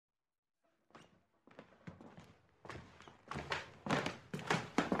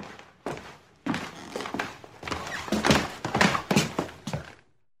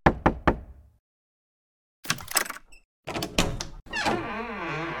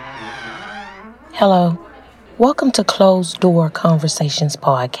Hello, welcome to Closed Door Conversations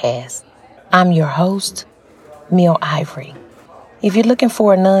Podcast. I'm your host, Mill Ivory. If you're looking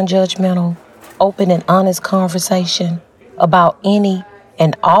for a non-judgmental, open and honest conversation about any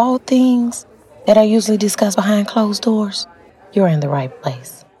and all things that are usually discussed behind closed doors, you're in the right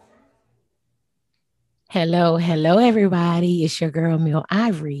place. Hello, everybody. It's your girl, Mill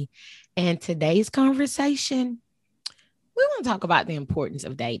Ivory. And today's conversation, we want to talk about the importance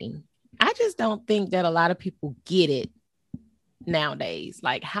of dating. I just don't think that a lot of people get it nowadays,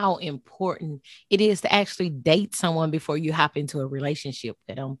 like how important it is to actually date someone before you hop into a relationship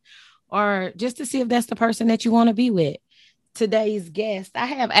with them, or just to see if that's the person that you want to be with. Today's guest, I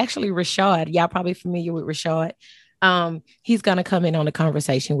have actually Rashad. Y'all probably familiar with Rashad. He's gonna come in on the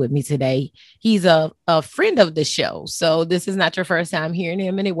conversation with me today. He's a friend of the show, so this is not your first time hearing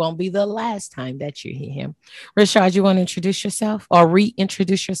him, and it won't be the last time that you hear him. Rashad, you want to introduce yourself or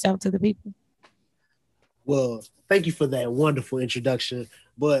reintroduce yourself to the people? Well, thank you for that wonderful introduction.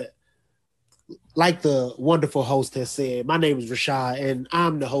 But like the wonderful host has said, my name is Rashad, and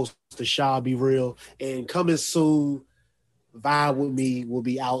I'm the host of Shaw Be Real. And coming soon, Vibe With Me will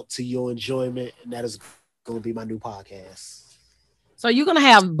be out to your enjoyment, and that is going to be my new podcast. So you're going to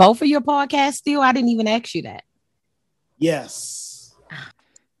have both of your podcasts still? I didn't even ask you that. Yes.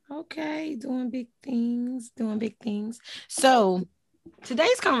 Okay, doing big things. So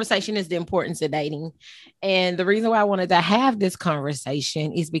today's conversation is the importance of dating. And the reason why I wanted to have this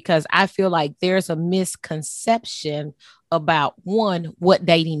conversation is because I feel like there's a misconception about, one, what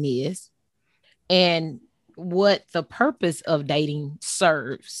dating is and what the purpose of dating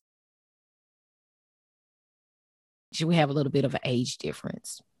serves. We have a little bit of an age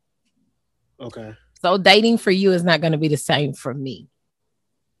difference. Okay. So dating for you is not going to be the same for me.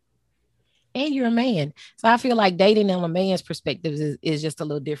 And you're a man. So I feel like dating on a man's perspective is just a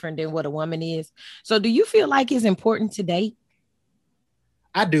little different than what a woman is. So do you feel like it's important to date?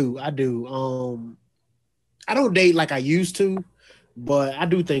 I do. I don't date like I used to, but I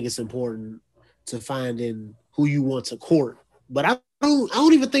do think it's important to find in who you want to court. But I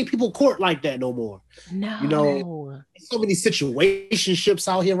don't even think people court like that no more. No. You know, so many situationships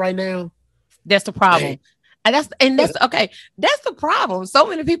out here right now. That's the problem. And that's okay. That's the problem. So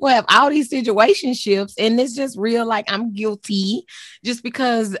many people have all these situationships, and it's just real. Like, I'm guilty just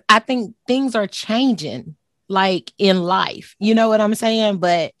because I think things are changing, like in life. You know what I'm saying?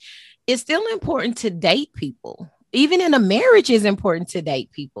 But it's still important to date people. Even in a marriage, is important to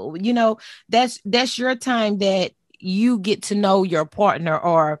date people. You know, that's your time that you get to know your partner,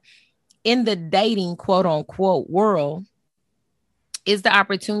 or in the dating quote unquote world, is the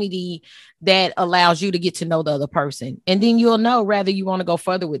opportunity that allows you to get to know the other person. And then you'll know whether you want to go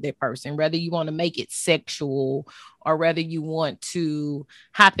further with that person, whether you want to make it sexual, or whether you want to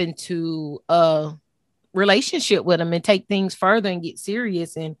hop into a relationship with them and take things further and get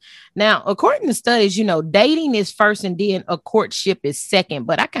serious. And now, according to studies, you know, dating is first and then a courtship is second,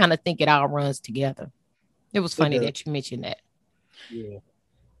 but I kind of think it all runs together. It was funny that you mentioned that. Yeah.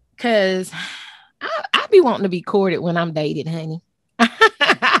 Cause I be wanting to be courted when I'm dated, honey.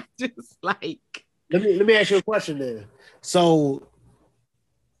 Just like, let me ask you a question then. So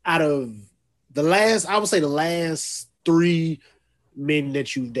out of I would say the last 3 men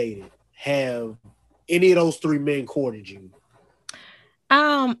that you've dated, have any of those 3 men courted you?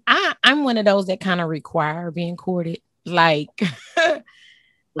 I'm one of those that kind of require being courted. Like,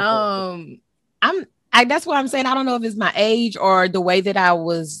 that's why I'm saying I don't know if it's my age or the way that I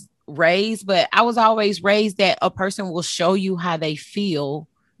was raised, but I was always raised that a person will show you how they feel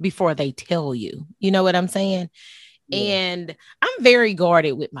before they tell you. You know what I'm saying? Yeah. And I'm very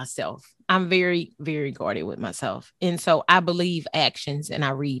guarded with myself. I'm very, very guarded with myself. And so I believe actions and I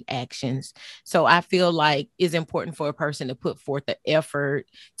read actions. So I feel like it's important for a person to put forth the effort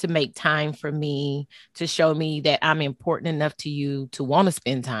to make time for me, to show me that I'm important enough to you to want to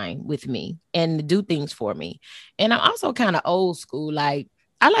spend time with me and to do things for me. And I'm also kind of old school. Like,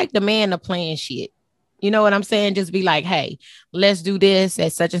 I like the man to plan shit. You know what I'm saying? Just be like, hey, let's do this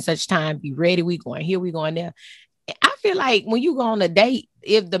at such and such time. Be ready. We going here, we going there. I feel like when you go on a date,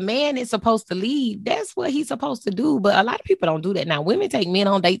 if the man is supposed to lead, that's what he's supposed to do. But a lot of people don't do that. Now, women take men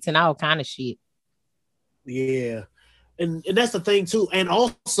on dates and all kind of shit. Yeah. And that's the thing too. And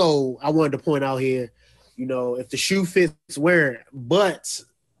also, I wanted to point out here, you know, if the shoe fits, wear it. But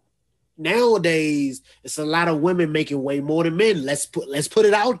nowadays, it's a lot of women making way more than men. Let's put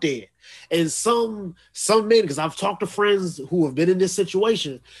it out there. And some men, because I've talked to friends who have been in this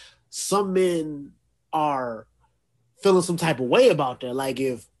situation, some men are feeling some type of way about that. Like,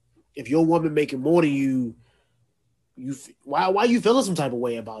 if your woman making more than you, why you feeling some type of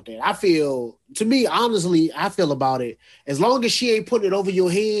way about that? I feel, to me, honestly, I feel about it, as long as she ain't putting it over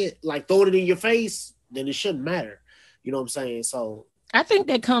your head, like throwing it in your face, then it shouldn't matter. You know what I'm saying? So I think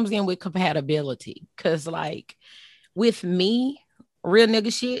that comes in with compatibility. Cause like with me, real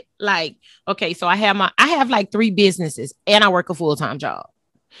nigga shit, like, okay, so I have like 3 businesses and I work a full-time job.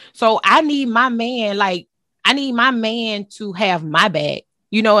 So I need my man, like, I need my man to have my back.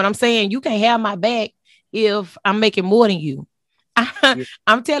 You know what I'm saying? You can't have my back if I'm making more than you. yeah.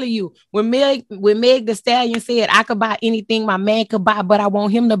 I'm telling you, when Meg the Stallion said I could buy anything my man could buy, but I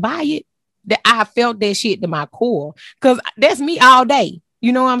want him to buy it, that I felt that shit to my core. Cause that's me all day.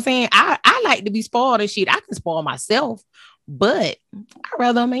 You know what I'm saying? I like to be spoiled and shit. I can spoil myself, but I'd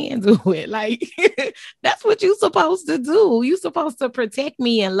rather a man do it. Like, that's what you're supposed to do. You're supposed to protect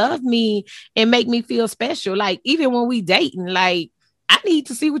me and love me and make me feel special. Like, even when we dating, like, I need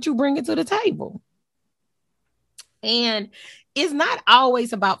to see what you bring to the table. And it's not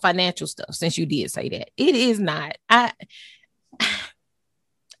always about financial stuff, since you did say that. It is not. I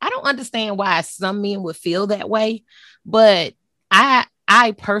don't understand why some men would feel that way, but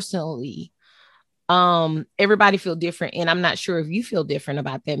I personally, everybody feel different, and I'm not sure if you feel different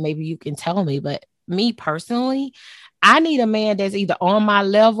about that. Maybe you can tell me, but me personally, I need a man that's either on my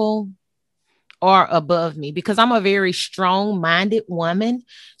level or above me, because I'm a very strong-minded woman.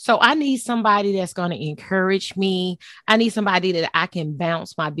 So I need somebody that's going to encourage me. I need somebody that I can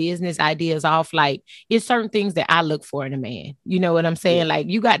bounce my business ideas off. Like, it's certain things that I look for in a man. You know what I'm saying? Yeah. Like,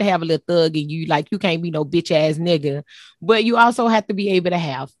 you got to have a little thug in you. Like, you can't be no bitch ass nigga, but you also have to be able to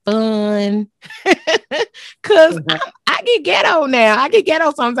have fun. Cause I get ghetto now. I get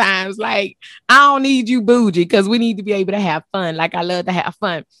ghetto sometimes. Like, I don't need you bougie, because we need to be able to have fun. Like, I love to have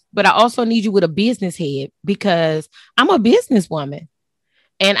fun. But I also need you with a business head, because I'm a businesswoman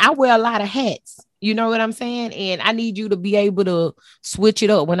and I wear a lot of hats. You know what I'm saying? And I need you to be able to switch it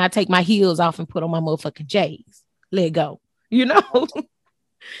up when I take my heels off and put on my motherfucking J's. Let go. You know?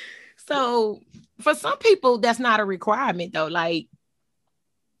 So for some people, that's not a requirement though. Like,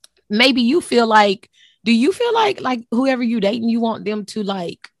 maybe you feel like, do you feel like whoever you dating, you want them to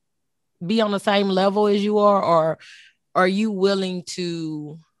like be on the same level as you are, or are you willing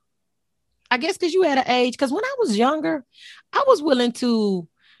to, I guess, because you had an age, because when I was younger, I was willing to,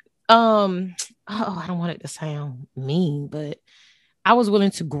 I don't want it to sound mean, but I was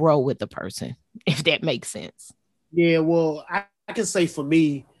willing to grow with the person, if that makes sense. Yeah, well, I can say for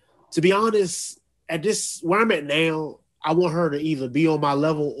me, to be honest, at this where I'm at now, I want her to either be on my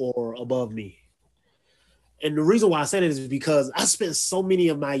level or above me. And the reason why I say that is because I spent so many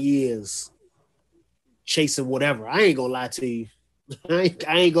of my years chasing whatever. I ain't gonna lie to you. I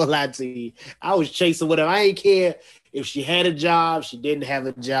ain't gonna lie to you. I was chasing whatever. I ain't care if she had a job, she didn't have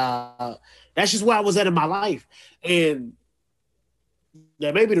a job. That's just where I was at in my life. And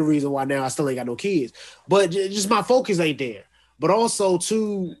that may be the reason why now I still ain't got no kids. But just my focus ain't there. But also,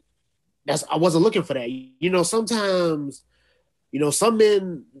 too, I wasn't looking for that. You know, sometimes, you know, some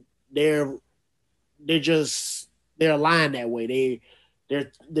men, they're aligned that way.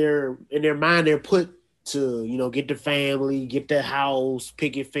 They're in their mind, they're put to, you know, get the family, get the house,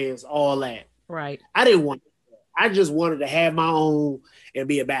 picket fence, all that. Right. I didn't want that. I just wanted to have my own and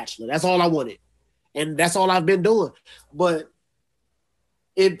be a bachelor. That's all I wanted. And that's all I've been doing. But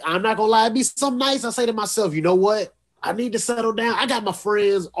I'm not gonna lie, it'd be something nice. I say to myself, you know what? I need to settle down. I got my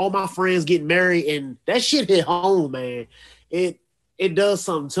friends, all my friends getting married, and that shit hit home, man. It does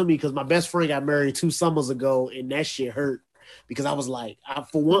something to me, because my best friend got married 2 summers ago, and that shit hurt, because I was like,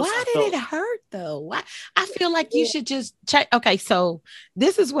 for once. Why did it hurt though? Why? I feel like you should just check. Okay, so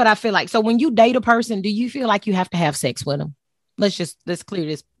this is what I feel like. So when you date a person, do you feel like you have to have sex with them? Let's clear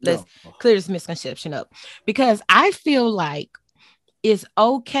this. Let's clear this misconception up, because I feel like it's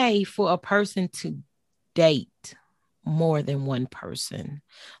okay for a person to date more than one person.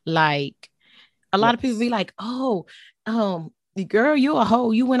 Like, a lot of people be like, oh, girl, you a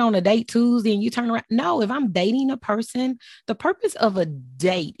hoe. You went on a date Tuesday and you turn around. No, if I'm dating a person, the purpose of a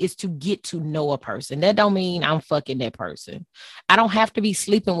date is to get to know a person. That don't mean I'm fucking that person. I don't have to be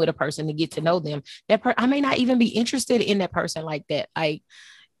sleeping with a person to get to know them. I may not even be interested in that person like that. Like,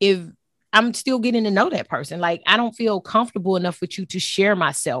 if I'm still getting to know that person, like, I don't feel comfortable enough with you to share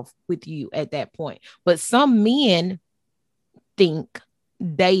myself with you at that point. But some men think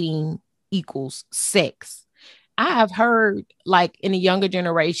dating equals sex. I have heard, like, in the younger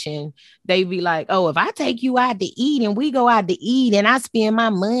generation, they be like, oh, if I take you out to eat and we go out to eat and I spend my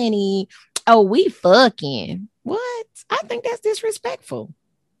money, oh, we fucking. What? I think that's disrespectful.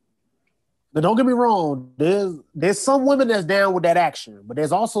 Now, don't get me wrong. There's some women that's down with that action, but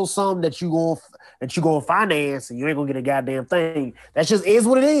there's also some that you gonna finance and you ain't gonna get a goddamn thing. That just is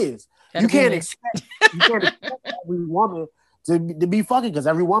what it is. You can't expect every woman to be fucking because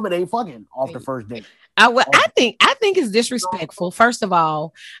every woman ain't fucking off the first date. I think it's disrespectful. First of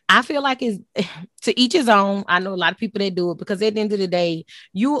all, I feel like it's to each his own. I know a lot of people that do it because at the end of the day,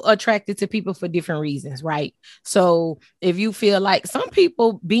 you're attracted to people for different reasons, right? So if you feel like some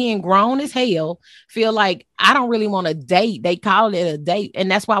people being grown as hell feel like I don't really want to date, they call it a date.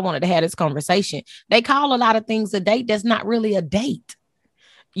 And that's why I wanted to have this conversation. They call a lot of things a date that's not really a date.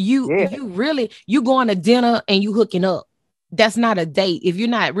 You going to dinner and you hooking up. That's not a date. If you're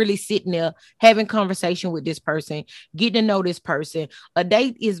not really sitting there having conversation with this person, getting to know this person, a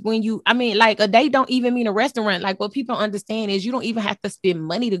date is when a date don't even mean a restaurant. Like what people understand is you don't even have to spend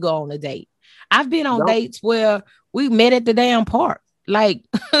money to go on a date. I've been on dates where we met at the damn park, like,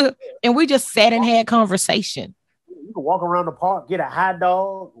 and we just sat and had conversation. You can walk around the park, get a hot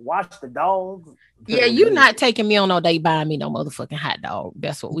dog, watch the dogs. Yeah, you're not taking me on no date buying me no motherfucking hot dog.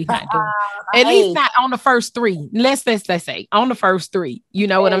 That's what we not doing. At least not on the first three. Let's say on the first three. You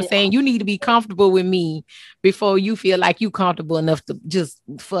know what I'm saying? You need to be comfortable with me before you feel like you comfortable enough to just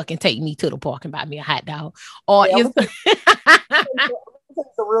fucking take me to the park and buy me a hot dog. Or the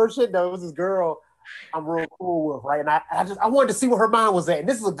real shit though. It was this girl I'm real cool with, right? And I wanted to see where her mind was at. And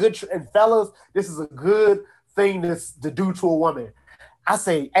this is a good and fellas, this is a good thing to do to a woman. I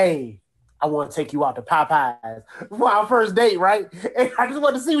say, hey, I want to take you out to Popeyes for our first date, right? And I just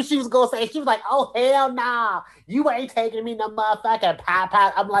wanted to see what she was going to say. She was like, oh, hell nah. You ain't taking me no motherfucking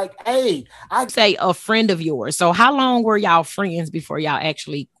Popeyes. I'm like, hey. I say a friend of yours. So how long were y'all friends before y'all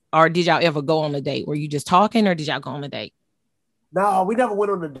actually, or did y'all ever go on a date? Were you just talking or did y'all go on a date? No, we never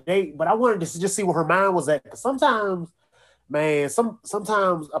went on a date, but I wanted to just see where her mind was at. Sometimes, man,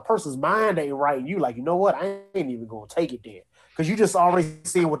 sometimes a person's mind ain't right. You like, you know what? I ain't even going to take it there. Because you just already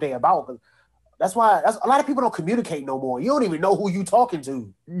seeing what they about. That's why a lot of people don't communicate no more. You don't even know who you talking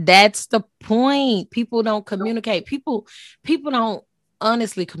to. That's the point. People don't communicate. People don't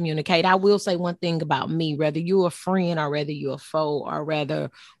honestly communicate. I will say one thing about me, whether you're a friend or whether you're a foe or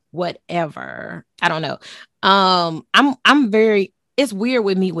whether whatever. I don't know. I'm very, it's weird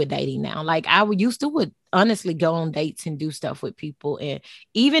with me with dating now. Like I would honestly go on dates and do stuff with people. And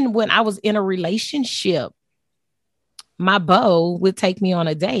even when I was in a relationship, my beau would take me on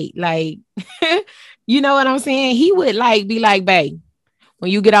a date. Like, you know what I'm saying? He would like be like, babe, when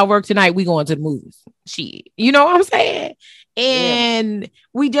you get out of work tonight, we going to the movies. Shit. You know what I'm saying? And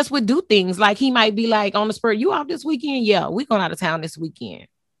we just would do things like he might be like on the spur, you off this weekend? Yeah, we going out of town this weekend.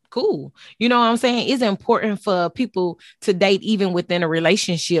 Cool. You know what I'm saying? It's important for people to date even within a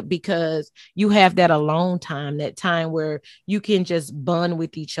relationship because you have that alone time, that time where you can just bond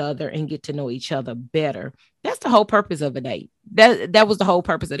with each other and get to know each other better. That's the whole purpose of a date. That was the whole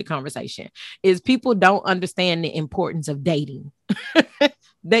purpose of the conversation is people don't understand the importance of dating.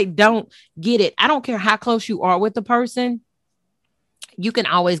 They don't get it. I don't care how close you are with the person. You can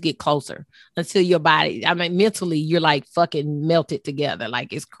always get closer until your body, I mean, mentally, you're like fucking melted together.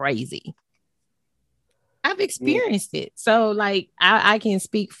 Like it's crazy. I've experienced it. So like, I can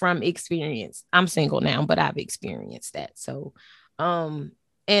speak from experience. I'm single now, but I've experienced that. So,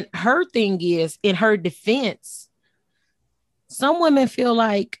 and her thing is in her defense, some women feel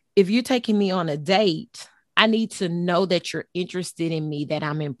like if you're taking me on a date, I need to know that you're interested in me, that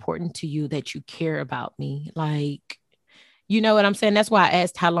I'm important to you, that you care about me. Like, you know what I'm saying? That's why I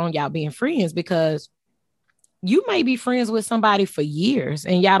asked how long y'all being friends, because you may be friends with somebody for years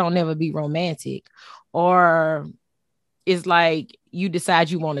and y'all don't never be romantic, or it's like you decide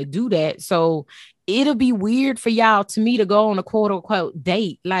you want to do that. So it'll be weird for y'all to me to go on a quote unquote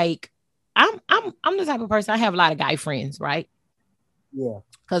date. Like I'm the type of person, I have a lot of guy friends, right? Yeah.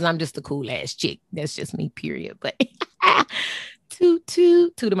 Because I'm just a cool ass chick. That's just me, period. But toot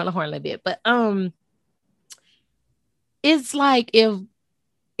the mother horn a little bit. But it's like if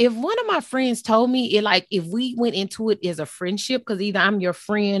one of my friends told me it, like if we went into it as a friendship, because either I'm your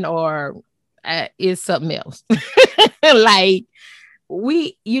friend or it's something else. Like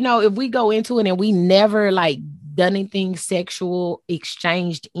we, you know, if we go into it and we never like done anything sexual,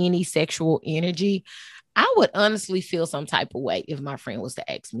 exchanged any sexual energy, I would honestly feel some type of way if my friend was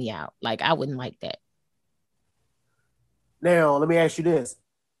to ask me out. Like I wouldn't like that. Now, let me ask you this.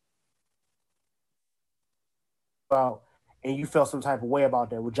 Well, and you felt some type of way about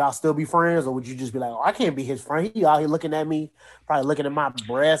that, would y'all still be friends, or would you just be like, oh, I can't be his friend? He out here looking at me, probably looking at my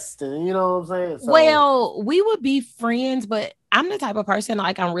breast, and you know what I'm saying? So, well, we would be friends, but I'm the type of person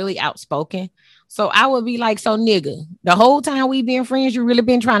like I'm really outspoken. So I would be like, so nigga, the whole time we been friends, you really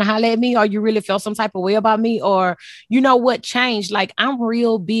been trying to holler at me, or you really felt some type of way about me, or you know what changed? Like I'm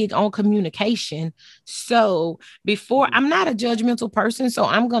real big on communication. So before I'm not a judgmental person, so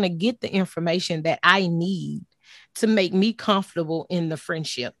I'm gonna get the information that I need to make me comfortable in the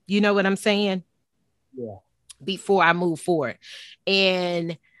friendship. You know what I'm saying? yeah. Before I move forward.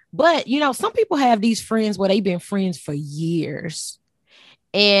 And but you know, some people have these friends where they've been friends for years.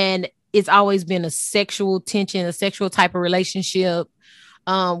 And it's always been a sexual tension, a sexual type of relationship.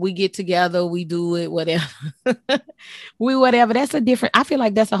 We get together, we do it, whatever. we whatever. That's a different, I feel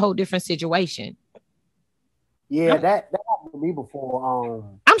like that's a whole different situation. Yeah, that happened to me before.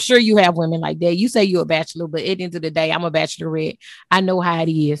 I'm sure you have women like that. You say you're a bachelor, but at the end of the day, I'm a bachelorette. I know how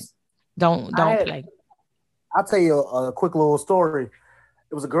it is. Don't play. I'll tell you a quick little story.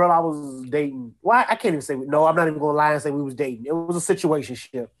 It was a girl I was dating. Well, I can't even say, no, I'm not even going to lie and say we was dating. It was a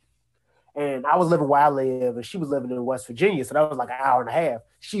situationship. And I was living where I live, and she was living in West Virginia. So that was like an hour and a half.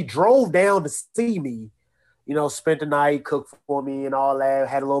 She drove down to see me, you know, spent the night, cooked for me and all that,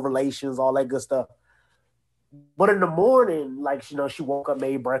 had a little relations, all that good stuff. But in the morning, like, you know, she woke up,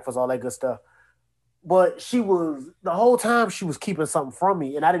 made breakfast, all that good stuff. But she was, the whole time she was keeping something from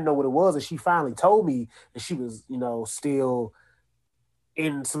me, and I didn't know what it was. And she finally told me that she was, you know, still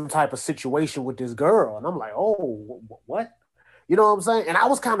in some type of situation with this girl. And I'm like, oh, what? You know what I'm saying? And I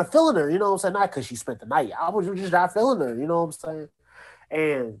was kind of feeling her, you know what I'm saying? Not because she spent the night. I was just not feeling her, you know what I'm saying?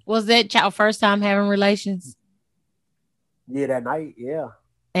 And was that y'all first time having relations? Yeah, that night, yeah.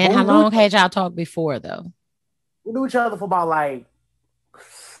 And how long had y'all talked before, though? We knew each other for about like,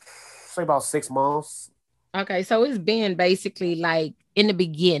 say about 6 months. Okay, so it's been basically like in the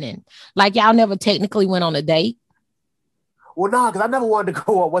beginning. Like y'all never technically went on a date? Well, no, because I never wanted to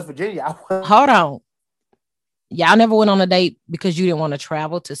go to West Virginia. Hold on. Y'all never went on a date because you didn't want to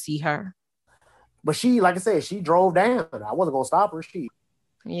travel to see her? But she, like I said, she drove down. I wasn't going to stop her.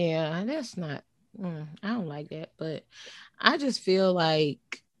 Yeah, that's not, I don't like that. But I just feel like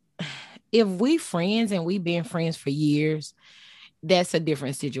if we friends and we've been friends for years, that's a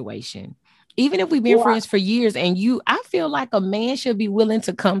different situation. Even if we've been friends for years and I feel like a man should be willing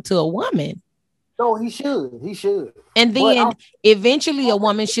to come to a woman. No, he should. He should. And then eventually a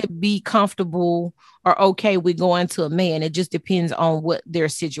woman should be comfortable or okay with going to a man. It just depends on what their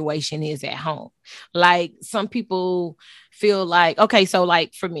situation is at home. Like some people feel like, okay, so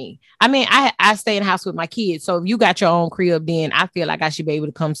like for me, I mean, I stay in the house with my kids. So if you got your own crib, then I feel like I should be able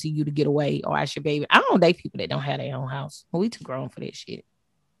to come see you to get away, or I should be able, I don't date people that don't have their own house. We too grown for that shit.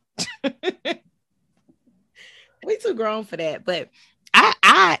 We too grown for that. But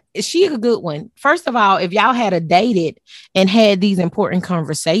she a good one. First of all, if y'all had a dated and had these important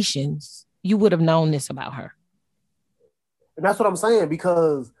conversations, you would have known this about her. And that's what I'm saying,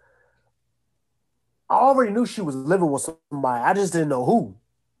 because I already knew she was living with somebody. I just didn't know who.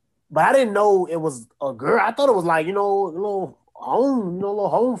 But I didn't know it was a girl. I thought it was like, you know, a little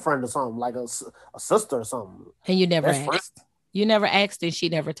home friend or something, like a sister or something. And you never asked. You never asked and she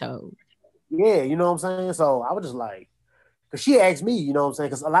never told. Yeah, you know what I'm saying? So I was just like, because she asked me, you know what I'm saying?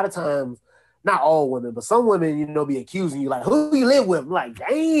 Because a lot of times, not all women, but some women, you know, be accusing you like, who you live with? I'm like,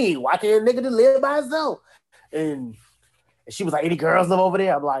 dang, why can't a nigga just live by himself? And she was like, any girls live over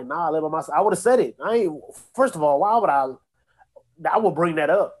there? I'm like, nah, I live by myself. I would have said it. First of all, why would I would bring that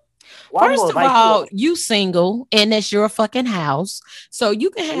up. First of all, you single and that's your fucking house. So you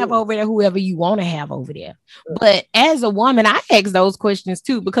can have over there whoever you want to have over there. But as a woman, I ask those questions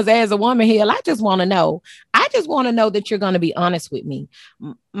too, because as a woman here, I just want to know that you're going to be honest with me.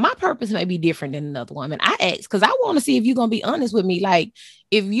 My purpose may be different than another woman. I ask because I want to see if you're going to be honest with me. Like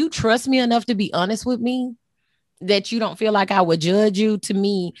if you trust me enough to be honest with me, that you don't feel like I would judge you, to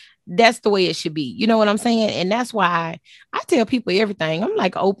me, that's the way it should be. You know what I'm saying? And that's why I tell people everything. I'm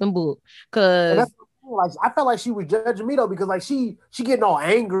like open book. Cause like I felt like she was judging me though, because like she getting all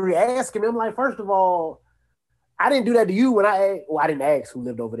angry, asking me. I'm like, first of all, I didn't do that to you when I didn't ask who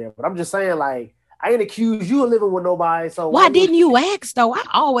lived over there, but I'm just saying, like, I ain't accused you of living with nobody. So why didn't you ask though? I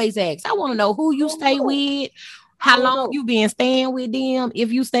always ask. I want to know who you stay with, how long you been staying with them.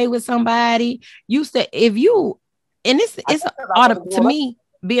 If you stay with somebody, and it's to me,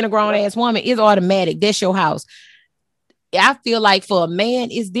 being a grown ass woman is automatic. That's your house. I feel like for a man,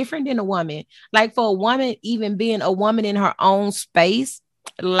 it's different than a woman. Like for a woman, even being a woman in her own space,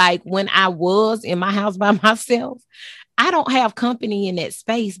 like when I was in my house by myself, I don't have company in that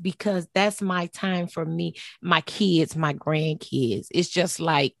space because that's my time for me, my kids, my grandkids. It's just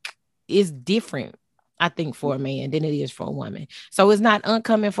like, it's different, I think, for a man than it is for a woman. So it's not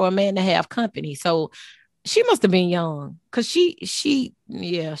uncommon for a man to have company. So she must have been young, because she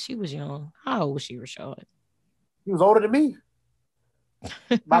was young. How old was she, Rashad? He was older than me.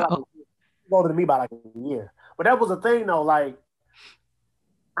 Older than me by like a year. But that was the thing though, like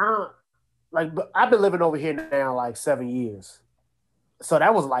I've been living over here now like 7 years. So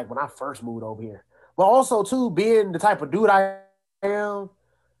that was like when I first moved over here. But also too, being the type of dude I am,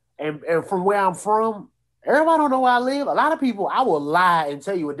 and from where I'm from, everybody don't know where I live. A lot of people, I will lie and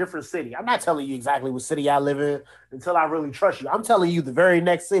tell you a different city. I'm not telling you exactly what city I live in until I really trust you. I'm telling you the very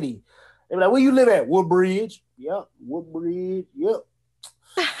next city. They're like, where you live at? Woodbridge. Yep. Woodbridge. Yep.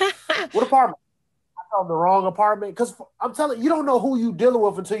 What apartment? I found the wrong apartment. Because I'm telling you, you don't know who you dealing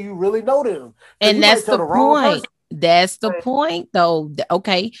with until you really know them. And that's the point. That's the point, though.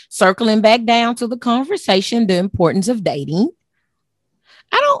 Okay. Circling back down to the conversation, the importance of dating.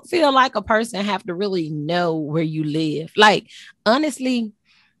 I don't feel like a person have to really know where you live. Like, honestly,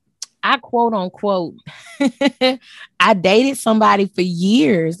 I quote unquote, I dated somebody for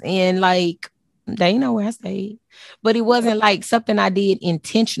years and like, they know where I stayed, but it wasn't like something I did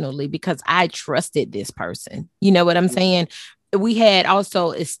intentionally because I trusted this person. You know what I'm saying? We had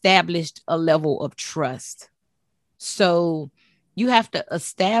also established a level of trust. So you have to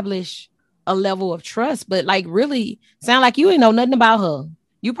establish a level of trust, but like really sound like you ain't know nothing about her.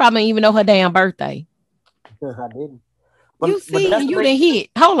 You probably even know her damn birthday. I didn't. But you didn't hit.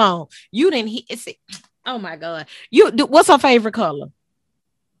 Hold on. You didn't hit. See, oh my God. What's her favorite color?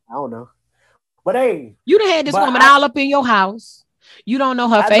 I don't know. But hey. You done had this woman all up in your house. You don't know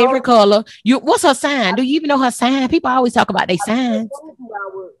her favorite color. What's her sign? Do you even know her sign? People always talk about their signs.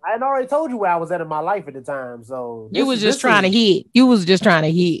 I had already told you where I was at in my life at the time. So you was just trying to hit. You was just trying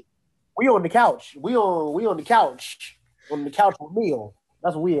to hit. We on the couch. We on the couch. On the couch with Neil.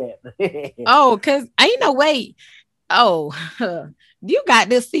 That's where we at. Oh, because ain't no way. Oh, you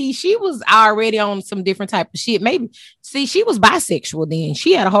got to see. She was already on some different type of shit. Maybe see, she was bisexual then.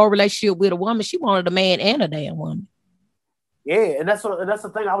 She had a whole relationship with a woman. She wanted a man and a damn woman. Yeah, and that's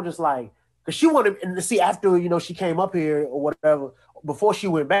the thing. I was just like, because she wanted, and to see after she came up here or whatever. Before she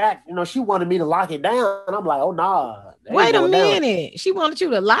went back, she wanted me to lock it down. And I'm like, oh nah. Wait a minute. Down. She wanted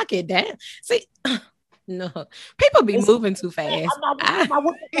you to lock it down. See. No, people be moving too fast. Why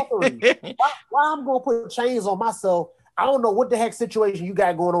I'm gonna put chains on myself? I don't know what the heck situation you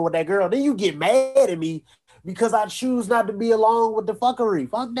got going on with that girl. Then you get mad at me because I choose not to be along with the fuckery.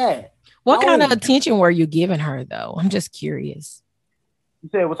 Fuck that. What kind of attention were you giving her though? I'm just curious. You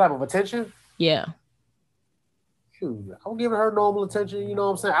said what type of attention? Yeah. Shoot, I'm giving her normal attention. You know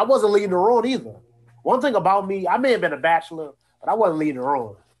what I'm saying? I wasn't leading her on either. One thing about me, I may have been a bachelor, but I wasn't leading her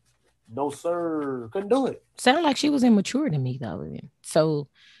on. No, sir. Couldn't do it. Sounded like she was immature to me, though. So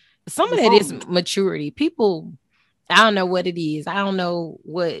some of that is maturity. People, I don't know what it is. I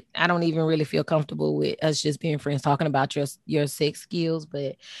don't even really feel comfortable with us just being friends talking about your sex skills.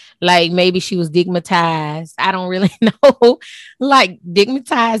 But like maybe she was digmatized. I don't really know. Like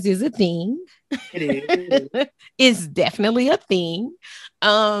digmatized is a thing. It is. It's definitely a thing.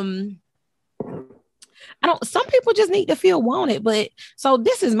 Some people just need to feel wanted, but so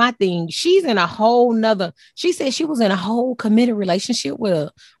this is my thing. She's in a whole nother, she said she was in a whole committed relationship with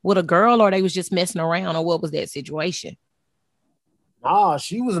a girl, or they was just messing around, or what was that situation? Nah,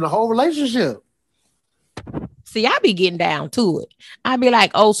 she was in a whole relationship. See, I be getting down to it. I'd be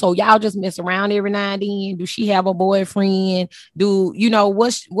like, oh, so y'all just mess around every now and then? Do she have a boyfriend?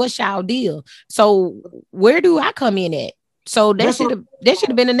 What's y'all deal? So where do I come in at? So that should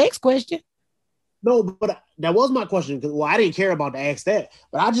have been the next question. No, but that was my question. Well, I didn't care about to ask that,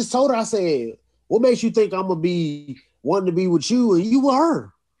 but I just told her, I said, what makes you think I'm going to be wanting to be with you and you with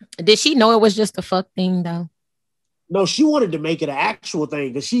her? Did she know it was just a fuck thing though? No, she wanted to make it an actual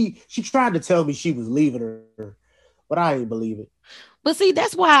thing because she tried to tell me she was leaving her, but I didn't believe it. But see,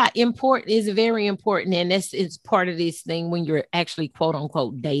 that's why is very important. And it's part of this thing when you're actually quote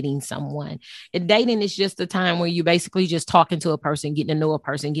unquote dating someone. And dating is just the time where you basically just talking to a person, getting to know a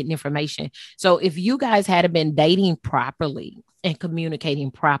person, getting information. So if you guys had been dating properly and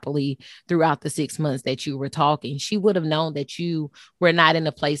communicating properly throughout the 6 months that you were talking, she would have known that you were not in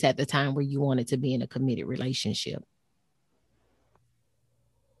a place at the time where you wanted to be in a committed relationship.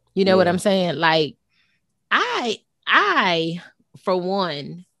 You know what I'm saying? Like I for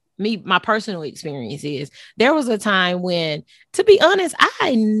one, my personal experience is there was a time when, to be honest,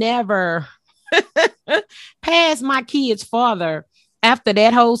 I never passed my kid's father after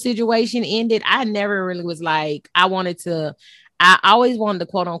that whole situation ended, I never really was like, I always wanted to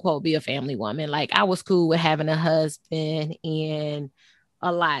quote unquote be a family woman. Like I was cool with having a husband and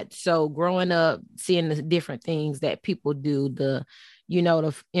a lot. So growing up, seeing the different things that people do, the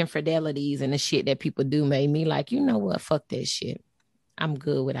infidelities and the shit that people do made me like, you know what? Fuck that shit. I'm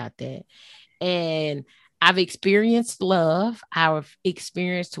good without that. And I've experienced love. I've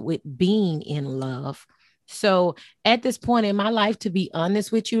experienced with being in love. So at this point in my life, to be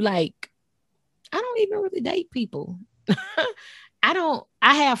honest with you, like I don't even really date people. I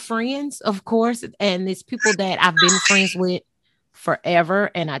have friends, of course, and it's people that I've been friends with forever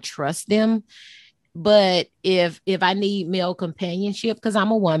and I trust them. But if I need male companionship, because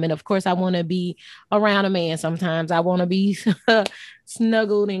I'm a woman, of course I want to be around a man. Sometimes I want to be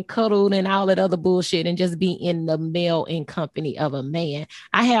snuggled and cuddled and all that other bullshit and just be in the male in company of a man.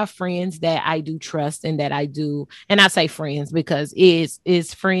 I have friends that I do trust and that I do, and I say friends because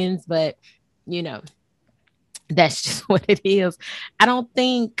it's friends, but you know, that's just what it is. I don't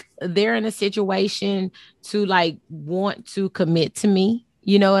think they're in a situation to like want to commit to me.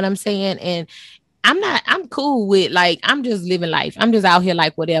 You know what I'm saying? And I'm cool with like, I'm just living life. I'm just out here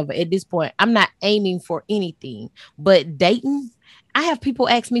like whatever. At this point, I'm not aiming for anything, but dating, I have people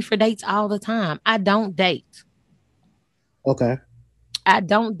ask me for dates all the time. I don't date. Okay. I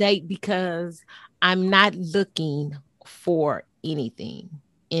don't date because I'm not looking for anything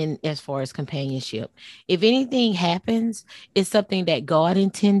in as far as companionship. If anything happens, it's something that God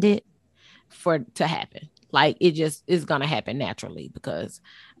intended for to happen. Like it just is gonna happen naturally because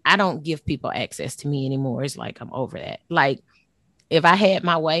I don't give people access to me anymore. It's like I'm over that. Like if I had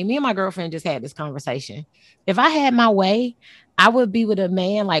my way, me and my girlfriend just had this conversation. If I had my way, I would be with a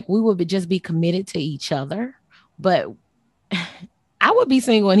man, like we would just be committed to each other. But I would be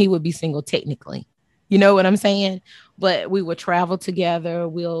single and he would be single technically. You know what I'm saying? But we would travel together.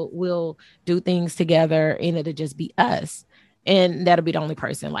 We'll do things together, and it'll just be us. And that'll be the only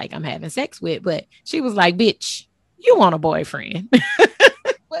person like I'm having sex with. But she was like, "Bitch, you want a boyfriend?"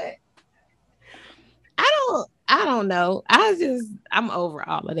 But I don't know. I'm over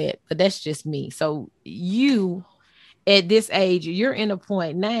all of that. But that's just me. So you at this age, you're in a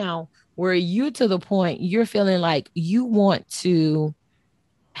point now where you're to the point you're feeling like you want to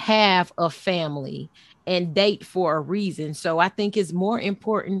have a family and date for a reason. So I think it's more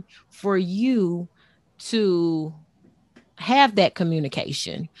important for you to have that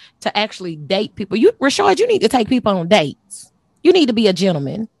communication, to actually date people. Rashad, you need to take people on dates. You need to be a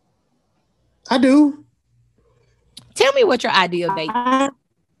gentleman. I do. Tell me what your ideal date. I'm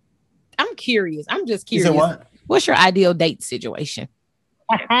curious. I'm just You curious. said what? What's your ideal date situation?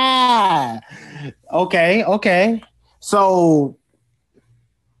 Okay. So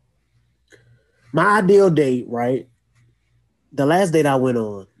my ideal date, right? The last date I went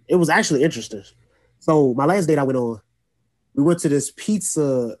on, it was actually interesting. So my last date I went on, we went to this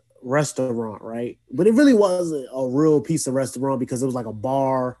pizza restaurant, right? But it really wasn't a real pizza restaurant because it was like a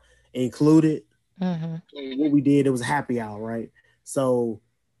bar included. Mm-hmm. What we did, it was a happy hour, right? So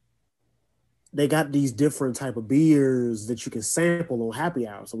they got these different type of beers that you can sample on happy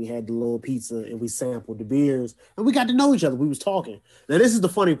hour. So we had the little pizza and we sampled the beers and we got to know each other. We was talking. Now this is the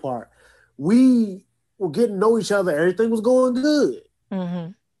funny part. We were getting to know each other. Everything was going good.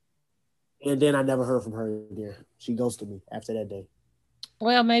 Mm-hmm. And then I never heard from her again. She ghosted me after that day.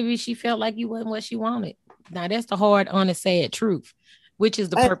 Well, maybe she felt like you wasn't what she wanted. Now that's the hard, honest, sad truth, which is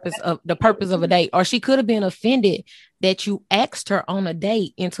the purpose of a date. Or she could have been offended that you asked her on a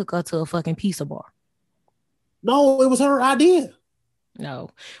date and took her to a fucking pizza bar. No, it was her idea.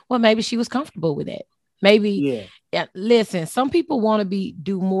 No. Well, maybe she was comfortable with that. Maybe. Yeah. Listen, some people want to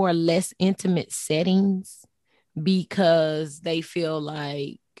do more or less intimate settings because they feel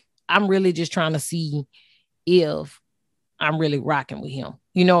like I'm really just trying to see if I'm really rocking with him.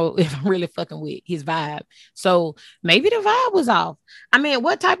 You know, if I'm really fucking with his vibe. So maybe the vibe was off. I mean,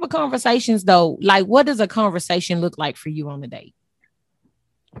 what type of conversations though? Like, what does a conversation look like for you on a date?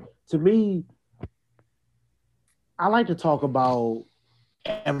 To me, I like to talk about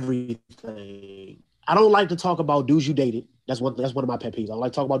everything. I don't like to talk about dudes you dated. That's one of my pet peeves. I don't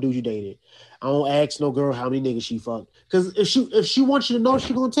like to talk about dudes you dated. I don't ask no girl how many niggas she fucked. Because if she wants you to know,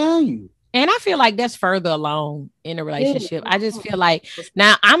 she gonna tell you. And I feel like that's further along in a relationship. I just feel like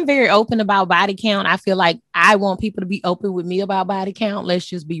now I'm very open about body count. I feel like I want people to be open with me about body count. Let's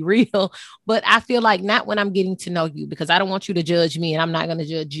just be real. But I feel like not when I'm getting to know you, because I don't want you to judge me and I'm not going to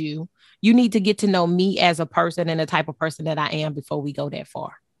judge you. You need to get to know me as a person and the type of person that I am before we go that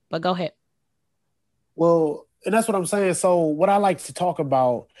far. But go ahead. Well, and that's what I'm saying. So what I like to talk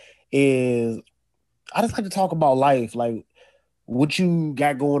about is I just like to talk about life. Like, what you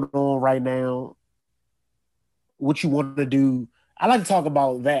got going on right now, what you want to do. I like to talk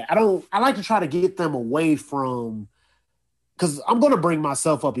about that. I like to try to get them away from, because I'm going to bring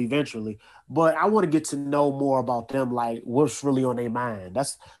myself up eventually, but I want to get to know more about them, like what's really on their mind.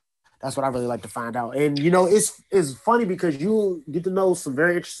 That's what I really like to find out. And it's funny because you get to know some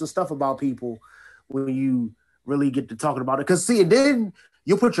very interesting stuff about people when you really get to talking about it. Because see, and then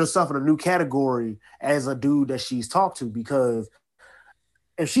you'll put yourself in a new category as a dude that she's talked to, because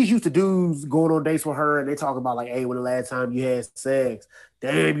if she's used to dudes going on dates with her and they talking about like, hey, when the last time you had sex,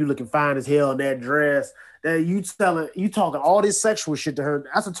 damn, you looking fine as hell in that dress. That you talking all this sexual shit to her.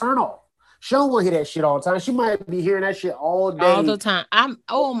 That's a turn off. She don't want to hear that shit all the time. She might be hearing that shit all day. All the time.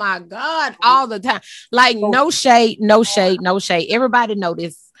 Oh my God, all the time. Like no shade, no shade, no shade. Everybody know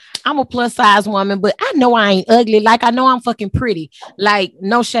this. I'm a plus size woman, but I know I ain't ugly. Like I know I'm fucking pretty. Like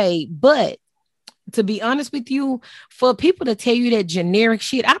no shade. But to be honest with you, for people to tell you that generic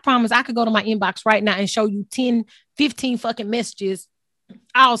shit, I promise I could go to my inbox right now and show you 10, 15 fucking messages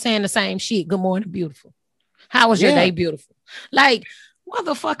all saying the same shit. Good morning, beautiful. How was your day, beautiful? Like,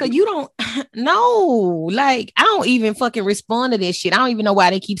 motherfucker, you don't know. Like, I don't even fucking respond to this shit. I don't even know why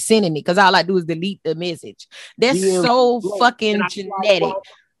they keep sending it, because all I do is delete the message. That's so fucking genetic.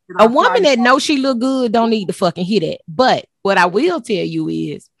 A woman that knows she look good don't need to fucking hear that. But what I will tell you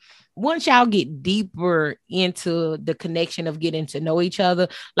is, once y'all get deeper into the connection of getting to know each other,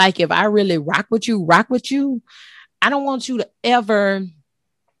 like if I really rock with you, I don't want you to ever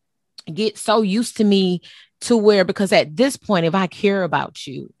get so used to me to where, because at this point, if I care about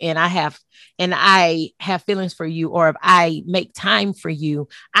you and I have feelings for you, or if I make time for you,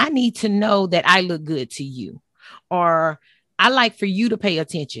 I need to know that I look good to you, or I like for you to pay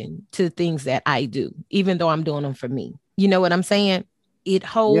attention to things that I do, even though I'm doing them for me. You know what I'm saying? It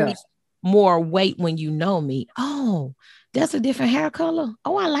holds more weight when you know me. Oh, that's a different hair color.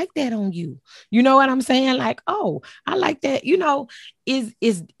 Oh, I like that on you. You know what I'm saying? Like, oh, I like that.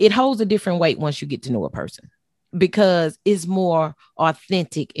 It holds a different weight once you get to know a person, because it's more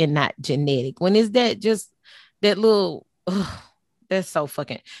authentic and not genetic. When is that just that little, that's so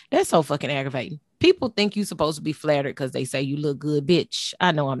fucking aggravating. People think you're supposed to be flattered because they say you look good. Bitch,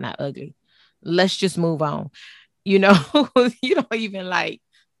 I know I'm not ugly. Let's just move on. You don't even like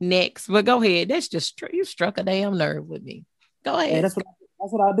next, but go ahead. That's just you struck a damn nerve with me. Go ahead. Hey, that's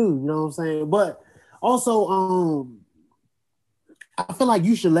what I do. You know what I'm saying? But also, I feel like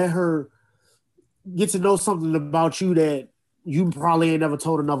you should let her get to know something about you that you probably ain't never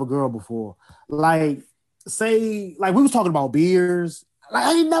told another girl before. Like, say, like we was talking about beers. Like,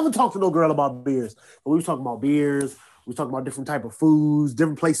 I ain't never talked to no girl about beers, but we was talking about beers. We was talking about different type of foods,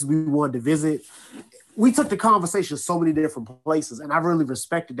 different places we wanted to visit. We took the conversation so many different places, and I really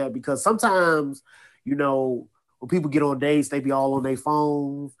respected that, because sometimes, when people get on dates, they be all on their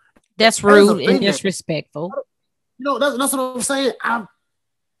phones. That's rude and disrespectful. That's what I'm saying. I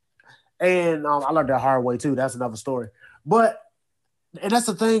learned that hard way too. That's another story. And that's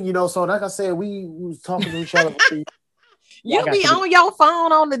the thing, so like I said, we was talking to each other. You be on your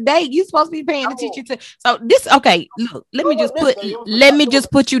phone on the date. You supposed to be paying attention to. So this, okay. Look, let me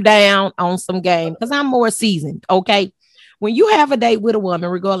just put you down on some game, because I'm more seasoned. Okay, when you have a date with a woman,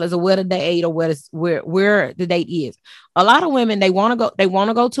 regardless of where the date or where the date is, a lot of women they want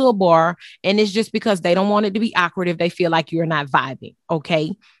to go to a bar, and it's just because they don't want it to be awkward if they feel like you're not vibing.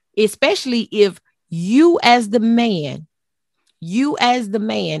 Okay, especially if you as the man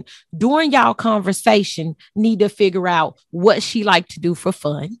during y'all conversation need to figure out what she like to do for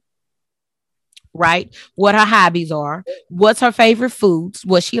fun, right? What her hobbies are, what's her favorite foods,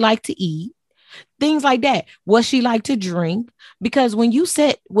 what she like to eat, things like that, what she like to drink. Because when you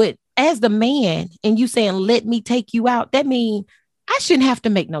sit with as the man and you saying, let me take you out, that means I shouldn't have to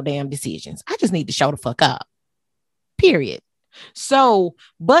make no damn decisions. I just need to show the fuck up, period. So,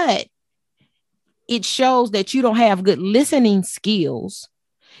 but it shows that you don't have good listening skills.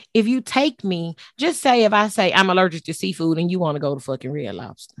 If you take me, just say if I say I'm allergic to seafood and you want to go to fucking Red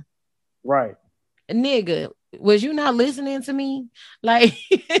Lobster. Right. Nigga, was you not listening to me? Like,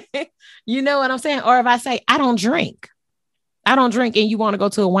 you know what I'm saying? Or if I say I don't drink and you want to go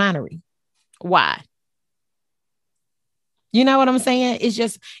to a winery. Why? You know what I'm saying?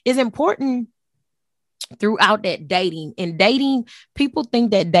 It's important throughout that dating. And dating, people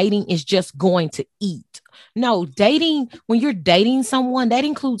think that dating is just going to eat. No, dating, when you're dating someone, that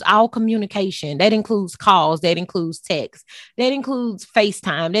includes all communication. That includes calls. That includes text. That includes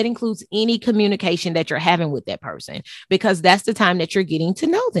FaceTime. That includes any communication that you're having with that person, because that's the time that you're getting to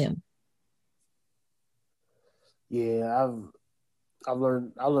know them. Yeah, I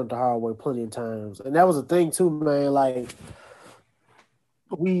learned the hard way plenty of times. And that was a thing too, man. Like,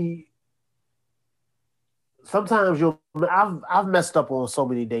 we sometimes I've messed up on so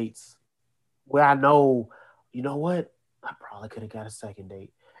many dates where I know, you know what, I probably could have got a second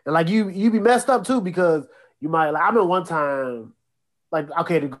date, and like you be messed up too because you might like I remember one time like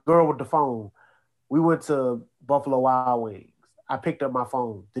okay the girl with the phone we went to Buffalo Wild Wings. I picked up my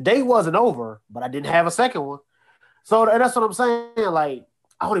phone. The date wasn't over, but I didn't have a second one. So and that's what I'm saying. Like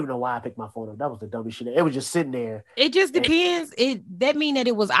I don't even know why I picked my phone up. That was the dumbest shit. It was just sitting there. It just depends. That mean that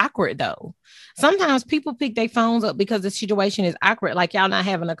it was awkward though. Sometimes people pick their phones up because the situation is awkward. Like y'all not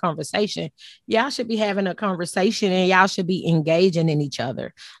having a conversation. Y'all should be having a conversation and y'all should be engaging in each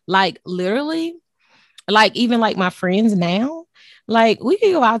other. Like literally, like even like my friends now, like we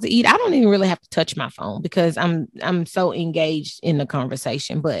can go out to eat. I don't even really have to touch my phone because I'm so engaged in the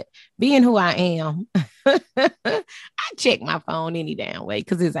conversation. But being who I am, I check my phone any damn way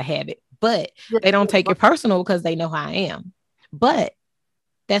because it's a habit. But they don't take it personal because they know who I am. But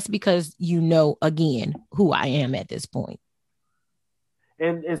that's because you know again who I am at this point.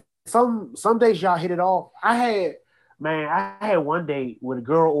 And some days y'all hit it off. I had one date where the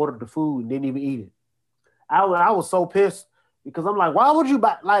girl ordered the food and didn't even eat it. I was so pissed because I'm like, why would you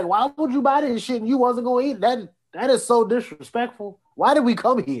buy this shit and you wasn't gonna eat it? That is so disrespectful. Why did we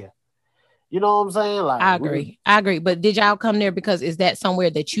come here? You know what I'm saying? Like I agree. But did y'all come there because is that somewhere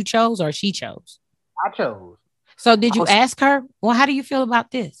that you chose or she chose? I chose. So did you ask her? Well, how do you feel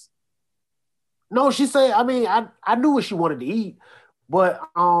about this? No, she said, I mean, I knew what she wanted to eat, but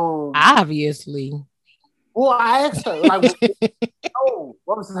obviously. Well, I asked her, like, oh,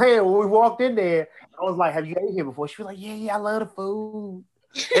 what I'm saying, when we walked in there, I was like, have you ate here before? She was like, yeah, I love the food.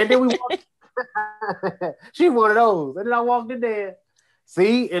 And then we walked, she one of those. And then I walked in there.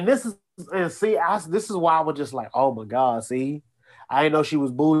 See, this is why I was just like, oh my God, see? I didn't know she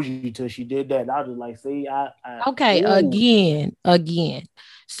was bougie till she did that. And I was just like, see, okay, ooh. Again.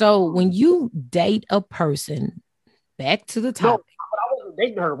 So when you date a person, back to the topic. No, I wasn't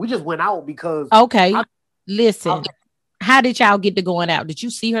dating her. We just went out because okay. Listen, how did y'all get to going out? Did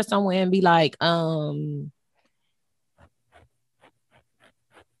you see her somewhere and be like,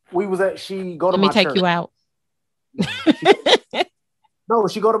 we was at she go to let my me take church. You out. No,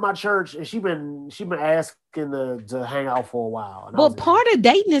 she go to my church and she been asking to hang out for a while. But part of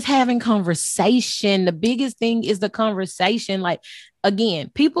dating is having conversation. The biggest thing is the conversation. Like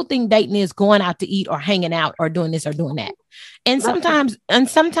again, people think dating is going out to eat or hanging out or doing this or doing that. And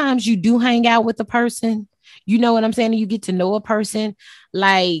sometimes you do hang out with a person. You know what I'm saying? You get to know a person.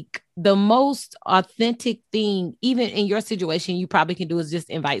 Like the most authentic thing, even in your situation, you probably can do is just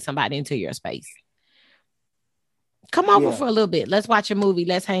invite somebody into your space. Come over for a little bit. Let's watch a movie.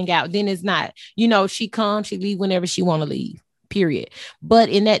 Let's hang out. Then it's not, she comes, she leave whenever she want to leave, period. But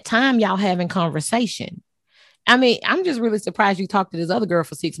in that time, y'all having conversation. I mean, I'm just really surprised you talked to this other girl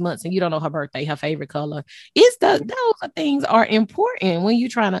for 6 months and you don't know her birthday, her favorite color. Those things are important when you're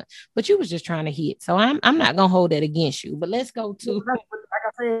trying to, but you was just trying to hit. So I'm not going to hold that against you, but let's go to. Like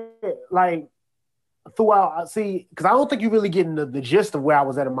I said, like throughout, see, because I don't think you really getting the gist of where I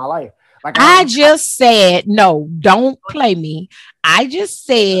was at in my life. Like I just said, no, don't play me. I just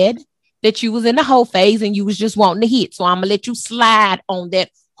said that you was in the whole phase and you was just wanting to hit. So I'm going to let you slide on that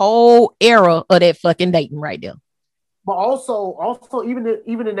whole era of that fucking dating right there. But also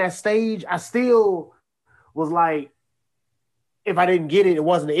even in that stage, I still was like, if I didn't get it, it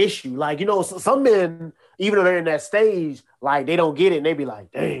wasn't an issue. Like, some men, even though they're in that stage, like they don't get it and they be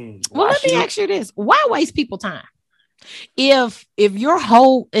like, dang. Well, let me ask you this. Why waste people time? If your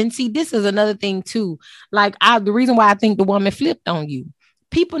whole, and see, this is another thing too. Like the reason why I think the woman flipped on you,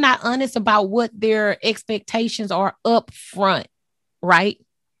 people not honest about what their expectations are up front, right?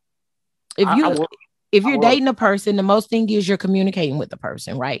 If you're dating a person, the most thing is you're communicating with the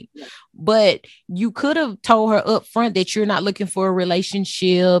person, right? Yeah. But you could have told her up front that you're not looking for a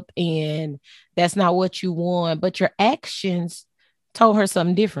relationship and that's not what you want, but your actions told her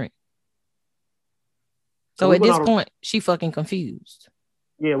something different. So at this point, she fucking confused.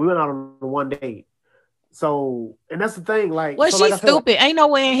 Yeah, we went out on one date. So, and that's the thing. Like, well, she's stupid. Ain't no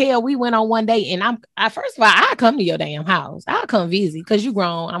way in hell we went on one date. And first of all, I come to your damn house. I'll come visit because you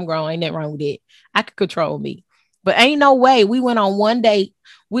grown. I'm grown. Ain't nothing wrong with it. I could control me. But ain't no way we went on one date.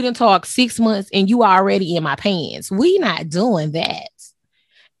 We didn't talk 6 months and you already in my pants. We not doing that.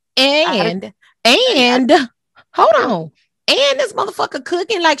 And hold on. And this motherfucker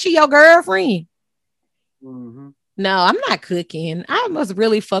cooking like she your girlfriend. Mm-hmm. No, I'm not cooking. I must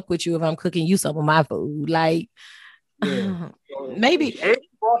really fuck with you if I'm cooking you some of my food. Like, maybe. And she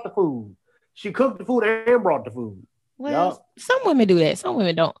brought the food. She cooked the food and brought the food. Well, some women do that. Some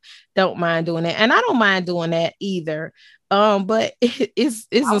women don't mind doing that, and I don't mind doing that either. But it's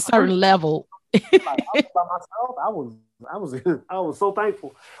a certain level. Like, I was by myself. I was so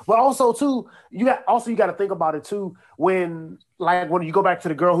thankful. But also too, you got to think about it too. When you go back to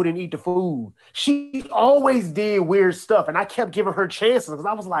the girl who didn't eat the food, she always did weird stuff, and I kept giving her chances because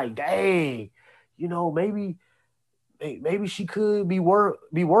I was like, dang, maybe she could be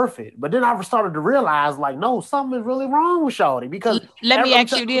worth it. But then I started to realize, like, no, something is really wrong with Shawty. Because let me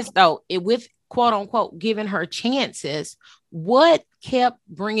ask you this though, with quote unquote giving her chances, what kept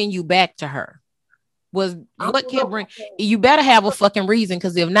bringing you back to her? You better have a fucking reason,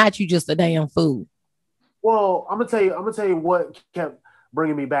 because if not, you just a damn fool. Well, I'm gonna tell you what kept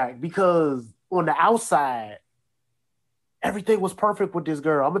bringing me back, because on the outside, everything was perfect with this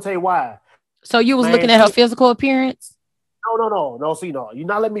girl. I'm gonna tell you why. So you was looking at her physical appearance? No. So you're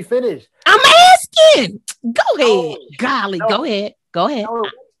not letting me finish. I'm asking. Go ahead. Golly, go ahead.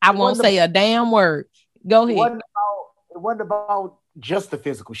 I won't say a damn word. Go ahead. It wasn't about just the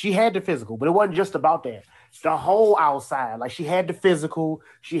physical. She had the physical, but it wasn't just about that. The whole outside. Like, she had the physical,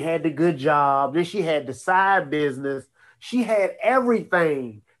 she had the good job, then she had the side business. She had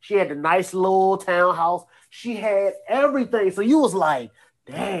everything. She had the nice little townhouse. She had everything. So you was like,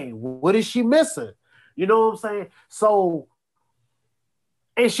 dang, what is she missing? You know what I'm saying? So,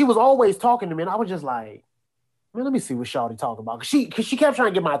 and she was always talking to me, and I was just like, man, let me see what Shawty talking about. Cause she kept trying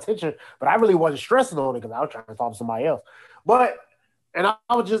to get my attention, but I really wasn't stressing on it because I was trying to talk to somebody else. And I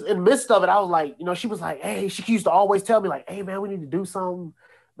was just in the midst of it. I was like, she was like, hey, she used to always tell me, like, hey, man, we need to do something.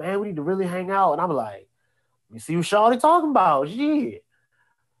 Man, we need to really hang out. And I'm like, let me see what Shawty talking about. Shit.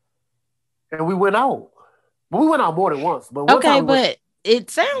 And we went out. But we went out more than once. But it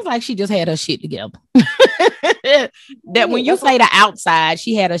sounds like she just had her shit together. That when you say the outside,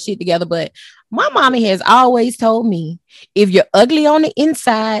 she had her shit together. But my mommy has always told me, if you're ugly on the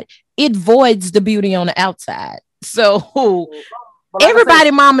inside, it voids the beauty on the outside. So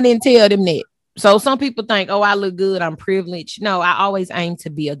everybody mama didn't tell them that. So some people think, oh, I look good, I'm privileged. No, I always aim to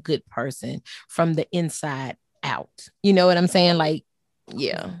be a good person from the inside out. You know what I'm saying? Like,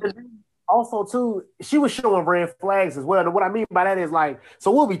 yeah. Also, too, she was showing red flags as well. And what I mean by that is, like,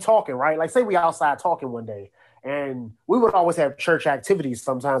 so we'll be talking, right? Like, say we outside talking one day, and we would always have church activities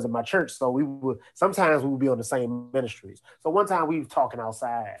sometimes in my church. So sometimes we would be on the same ministries. So one time we were talking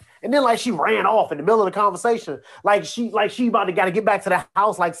outside, and then, like, she ran off in the middle of the conversation. Like she about to gotta get back to the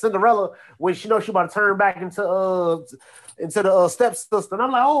house like Cinderella when she knows she about to turn back into the stepsister. And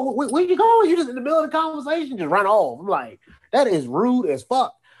I'm like, oh, where you going? You just in the middle of the conversation, just run off. I'm like, that is rude as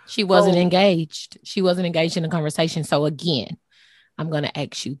fuck. She wasn't engaged. She wasn't engaged in the conversation. So again, I'm going to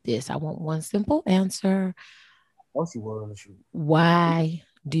ask you this. I want one simple answer. Why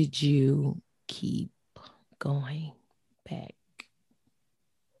did you keep going back?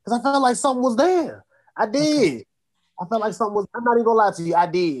 Because I felt like something was there. I did. Okay. I felt like something was. I'm not even gonna lie to you. I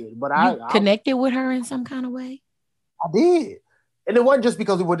did, but I connected with her in some kind of way. I did, and it wasn't just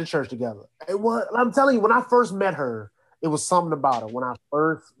because we went to church together. It was. I'm telling you, when I first met her, it was something about her. When I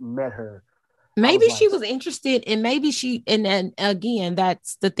first met her, maybe she was interested, and maybe and again,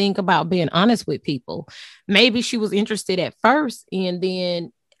 that's the thing about being honest with people. Maybe she was interested at first, and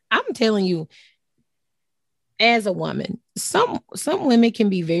then I'm telling you, as a woman, some women can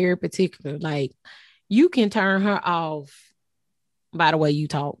be very particular. Like, you can turn her off by the way you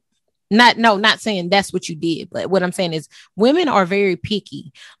talk. Not saying that's what you did, but what I'm saying is women are very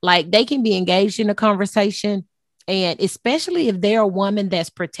picky. Like, they can be engaged in a conversation, and especially if they're a woman that's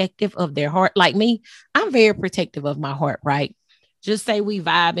protective of their heart. Like me, I'm very protective of my heart, right? Just say we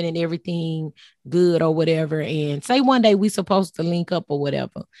vibing and everything good or whatever, and say one day we supposed to link up or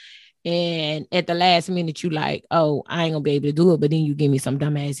whatever. And at the last minute, you like, oh, I ain't gonna be able to do it. But then you give me some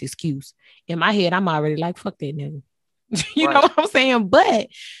dumbass excuse. In my head, I'm already like, fuck that nigga. You know what I'm saying? But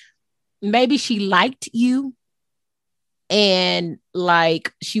maybe she liked you, and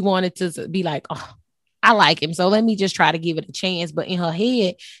like she wanted to be like, oh, I like him, so let me just try to give it a chance. But in her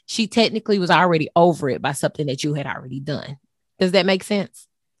head, she technically was already over it by something that you had already done. Does that make sense?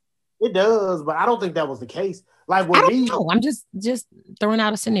 It does, but I don't think that was the case. Like, I don't know. I'm just throwing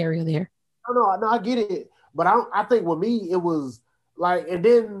out a scenario there. No, I get it, but I think with me it was like, and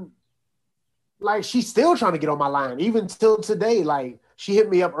then like she's still trying to get on my line even till today. Like, she hit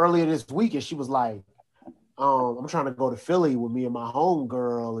me up earlier this week and she was like, I'm trying to go to Philly with me and my home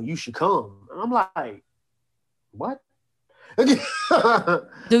girl, and you should come. And I'm like, what?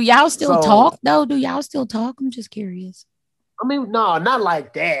 Do y'all still talk though? Do y'all still talk? I'm just curious. I mean, no, not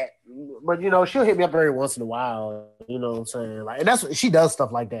like that. But she'll hit me up every once in a while. You know what I'm saying? Like, and that's what she does,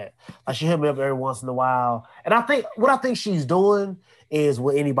 stuff like that. Like, she hit me up every once in a while. And I think she's doing is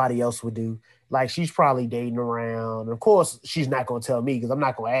what anybody else would do. Like, she's probably dating around. Of course, she's not gonna tell me because I'm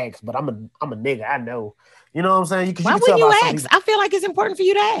not gonna ask. But I'm a nigga. I know. You know what I'm saying? Why wouldn't you ask? I feel like it's important for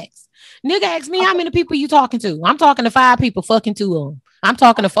you to ask. Nigga, ask me how many people you talking to. I'm talking to 5 people, fucking 2 of them. I'm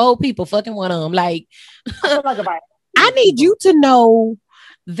talking to 4 people, fucking 1 of them. Like, I need you to know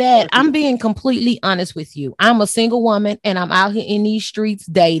that I'm being completely honest with you. I'm a single woman and I'm out here in these streets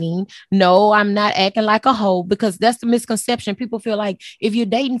dating. No, I'm not acting like a hoe, because that's the misconception. People feel like if you're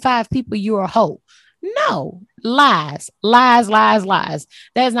dating 5 people, you're a hoe. No, lies. That's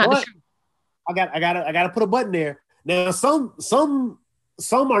not the truth. I gotta put a button there. Now, some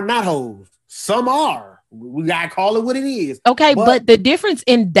are not hoes. Some are. We gotta call it what it is. Okay, but the difference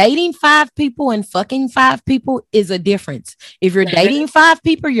in dating 5 people and fucking 5 people is a difference. If you're dating 5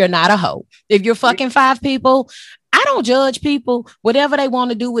 people, you're not a hoe. If you're fucking 5 people, I don't judge people. Whatever they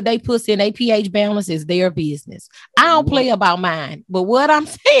want to do with their pussy and their pH balance is their business. I don't play about mine. But what I'm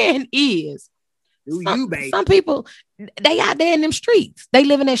saying is, some people, they out there in them streets. They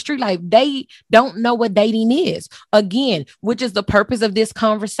live in that street life. They don't know what dating is. Again, which is the purpose of this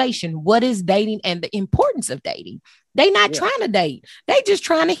conversation. What is dating and the importance of dating? They not trying to date. They just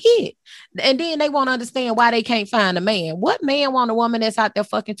trying to hit. And then they want to understand why they can't find a man. What man want a woman that's out there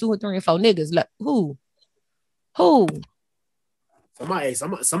fucking 2 or 3 and 4 niggas? Like, who? Somebody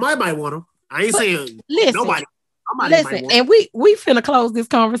might want them. I ain't saying nobody. Listen, and we finna close this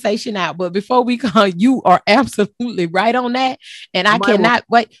conversation out, but before we go, you are absolutely right on that, and I cannot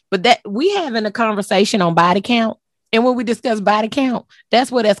wait. But that we having a conversation on body count, and when we discuss body count,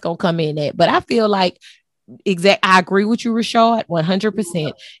 that's where that's gonna come in at. But I feel like I agree with you, Rashad,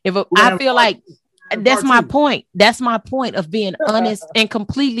 100%. I feel like that's my point. That's my point of being honest and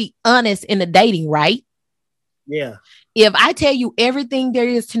completely honest in the dating, right? Yeah. If I tell you everything there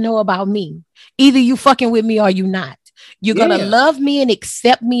is to know about me, either you fucking with me or you not. You're going to love me and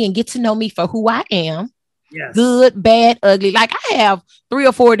accept me and get to know me for who I am. Yes. Good, bad, ugly. Like, I have 3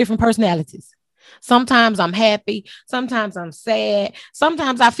 or 4 different personalities. Sometimes I'm happy. Sometimes I'm sad.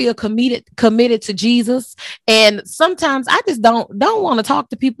 Sometimes I feel committed to Jesus. And sometimes I just don't want to talk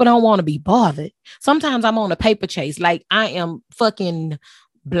to people, don't want to be bothered. Sometimes I'm on a paper chase. Like, I am fucking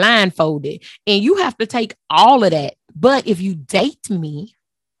blindfolded, and you have to take all of that. But if you date me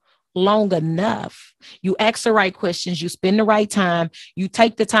long enough, you ask the right questions, you spend the right time, you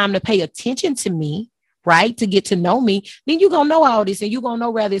take the time to pay attention to me, right, to get to know me, then you're gonna know all this, and you're gonna know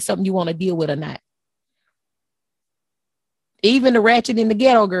whether it's something you want to deal with or not. Even the ratchet in the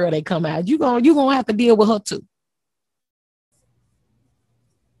ghetto girl, they come out, you're gonna have to deal with her too.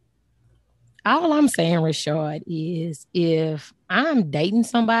 All I'm saying, Rashad, is if I'm dating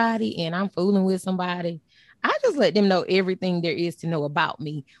somebody and I'm fooling with somebody, I just let them know everything there is to know about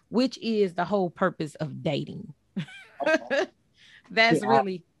me, which is the whole purpose of dating. That's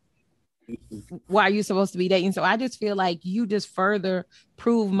really why you're supposed to be dating. So I just feel like you just further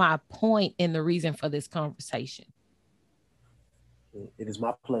prove my point and the reason for this conversation. It is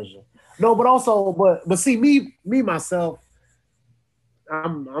my pleasure. No, but also, but see, me myself,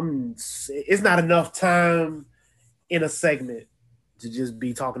 it's not enough time in a segment to just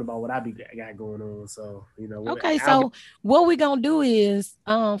be talking about what I got going on. So, Okay, so what we're going to do is,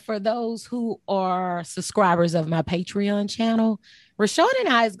 for those who are subscribers of my Patreon channel, Rashad and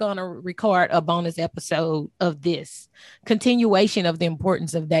I is going to record a bonus episode of this continuation of the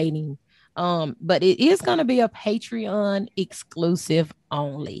importance of dating. But it is going to be a Patreon exclusive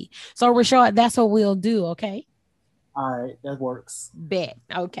only. So, Rashad, that's what we'll do. Okay. All right, that works. Bet.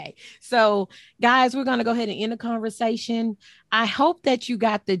 Okay. So, guys, we're going to go ahead and end the conversation. I hope that you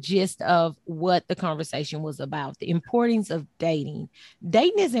got the gist of what the conversation was about, the importance of dating.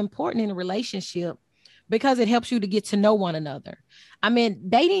 Dating is important in a relationship because it helps you to get to know one another. I mean,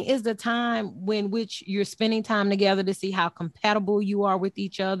 dating is the time when which you're spending time together to see how compatible you are with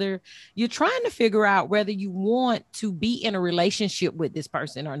each other. You're trying to figure out whether you want to be in a relationship with this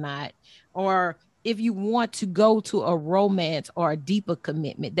person or not, or if you want to go to a romance or a deeper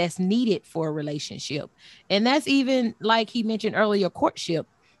commitment that's needed for a relationship. And that's even, like he mentioned earlier, courtship.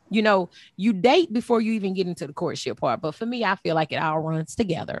 You date before you even get into the courtship part. But for me, I feel like it all runs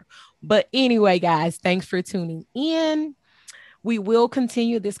together. But anyway, guys, thanks for tuning in. We will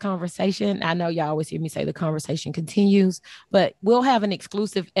continue this conversation. I know y'all always hear me say the conversation continues, but we'll have an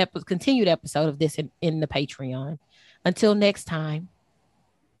exclusive continued episode of this in the Patreon. Until next time.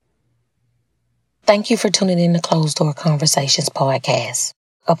 Thank you for tuning in to Closed Door Conversations podcast,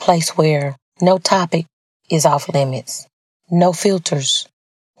 a place where no topic is off limits. no filters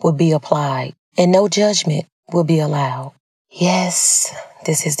will be applied, and no judgment will be allowed. Yes,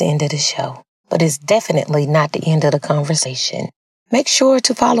 this is the end of the show, but it's definitely not the end of the conversation. Make sure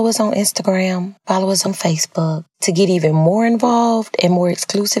to follow us on Instagram, follow us on Facebook. To get even more involved and more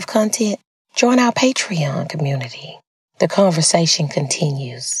exclusive content, join our Patreon community. The conversation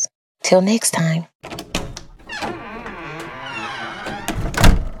continues. Till next time.